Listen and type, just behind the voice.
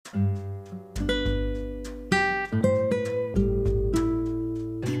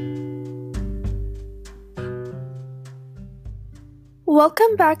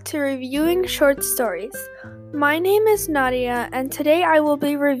Welcome back to Reviewing Short Stories. My name is Nadia, and today I will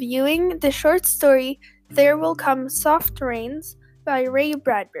be reviewing the short story There Will Come Soft Rains by Ray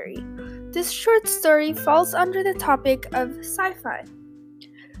Bradbury. This short story falls under the topic of sci-fi.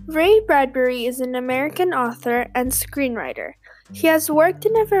 Ray Bradbury is an American author and screenwriter. He has worked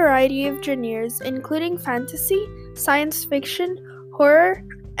in a variety of genres, including fantasy, science fiction, horror,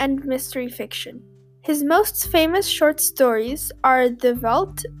 and mystery fiction. His most famous short stories are The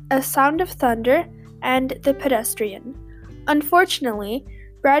Veldt, A Sound of Thunder, and The Pedestrian. Unfortunately,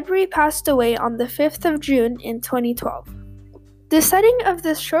 Bradbury passed away on the 5th of June in 2012. The setting of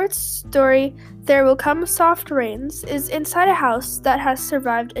this short story, There Will Come Soft Rains, is inside a house that has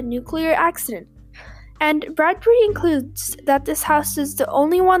survived a nuclear accident. And Bradbury includes that this house is the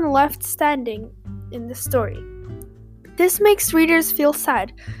only one left standing in the story. This makes readers feel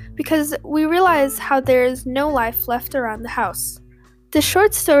sad, because we realize how there is no life left around the house. The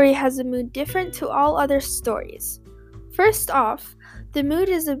short story has a mood different to all other stories. First off, the mood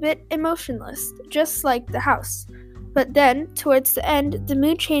is a bit emotionless, just like the house. But then, towards the end, the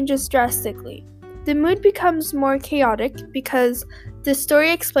mood changes drastically. The mood becomes more chaotic because the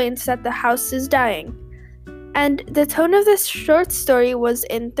story explains that the house is dying. And the tone of this short story was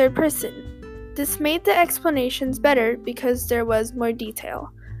in third person. This made the explanations better because there was more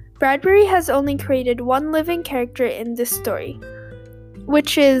detail. Bradbury has only created one living character in this story,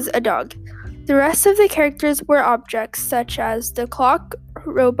 which is a dog. The rest of the characters were objects such as the clock,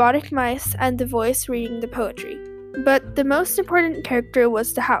 robotic mice, and the voice reading the poetry. But the most important character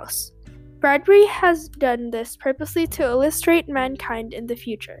was the house. Bradbury has done this purposely to illustrate mankind in the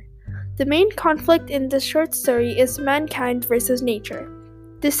future. The main conflict in this short story is mankind versus nature.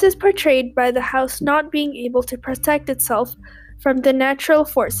 This is portrayed by the house not being able to protect itself from the natural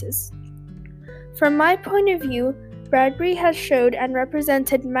forces. From my point of view, Bradbury has showed and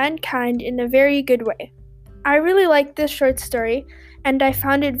represented mankind in a very good way. I really liked this short story, and I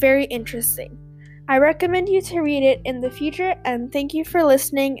found it very interesting. I recommend you to read it in the future, and thank you for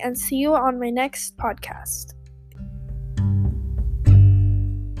listening, and see you on my next podcast.